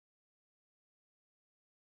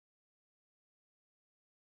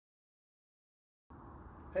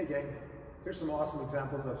Hey gang, here's some awesome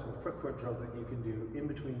examples of some quick foot drills that you can do in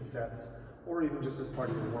between sets or even just as part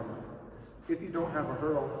of your warm-up. If you don't have a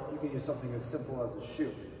hurdle, you can use something as simple as a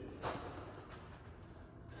shoe.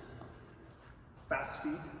 Fast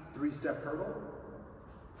feet, 3-step hurdle.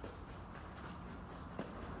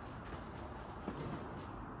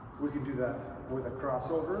 We can do that with a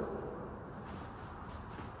crossover.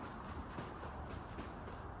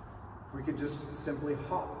 We could just simply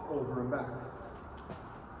hop over and back.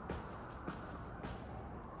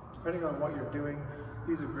 Depending on what you're doing,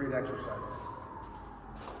 these are great exercises.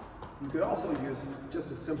 You could also use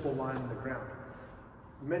just a simple line in the ground.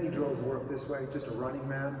 Many drills work this way, just a running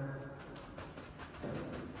man.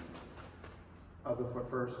 Other foot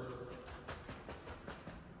first.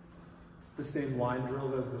 The same line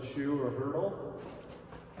drills as the shoe or hurdle,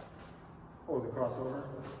 or the crossover.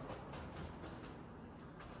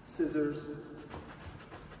 Scissors,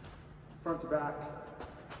 front to back,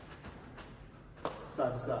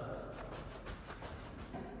 side to side.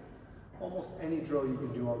 Almost any drill you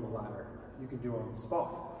can do on the ladder, you can do on the spot.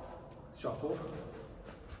 Shuffle,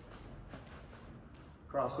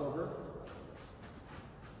 crossover,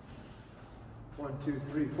 1, 2,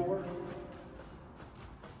 3, 4.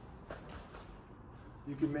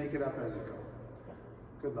 You can make it up as you go.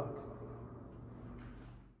 Good luck.